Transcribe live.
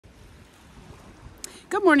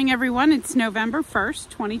Good morning, everyone. It's November 1st,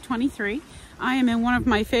 2023. I am in one of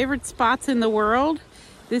my favorite spots in the world.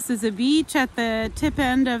 This is a beach at the tip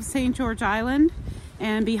end of St. George Island,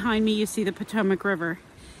 and behind me you see the Potomac River.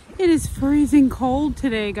 It is freezing cold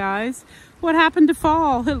today, guys. What happened to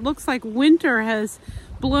fall? It looks like winter has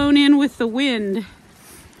blown in with the wind.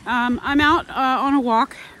 I'm out on a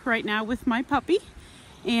walk right now with my puppy,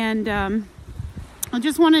 and I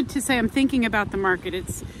just wanted to say I'm thinking about the market.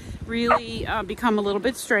 It's really become a little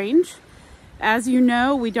bit strange. As you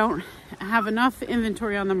know, we don't have enough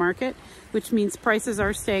inventory on the market, which means prices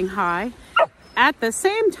are staying high. At the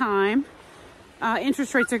same time,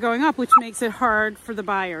 interest rates are going up, which makes it hard for the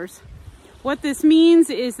buyers. What this means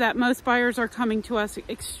is that most buyers are coming to us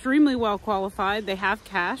extremely well qualified. They have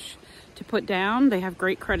cash to put down, they have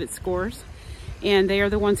great credit scores, and they are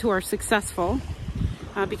the ones who are successful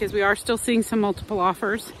because we are still seeing some multiple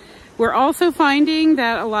offers. We're also finding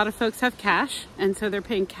that a lot of folks have cash, and so they're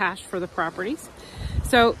paying cash for the properties.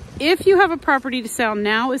 So if you have a property to sell,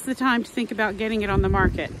 now is the time to think about getting it on the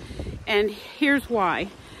market. And here's why.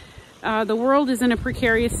 The world is in a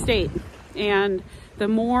precarious state, and the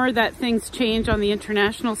more that things change on the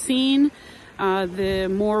international scene, the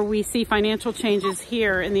more we see financial changes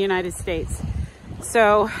here in the United States.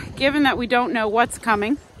 So given that we don't know what's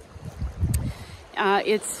coming,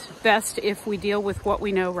 it's best if we deal with what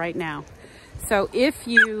we know right now. So if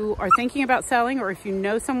you are thinking about selling, or if you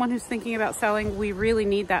know someone who's thinking about selling, we really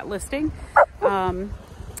need that listing.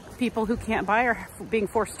 People who can't buy are being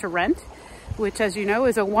forced to rent, which, as you know,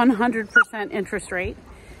 is a 100% interest rate,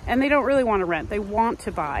 and they don't really want to rent, they want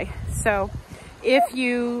to buy. So if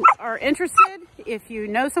you are interested, if you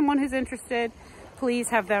know someone who's interested, please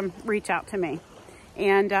have them reach out to me.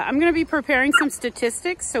 And I'm going to be preparing some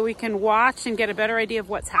statistics so we can watch and get a better idea of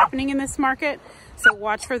what's happening in this market. So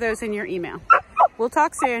watch for those in your email. We'll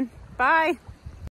talk soon. Bye.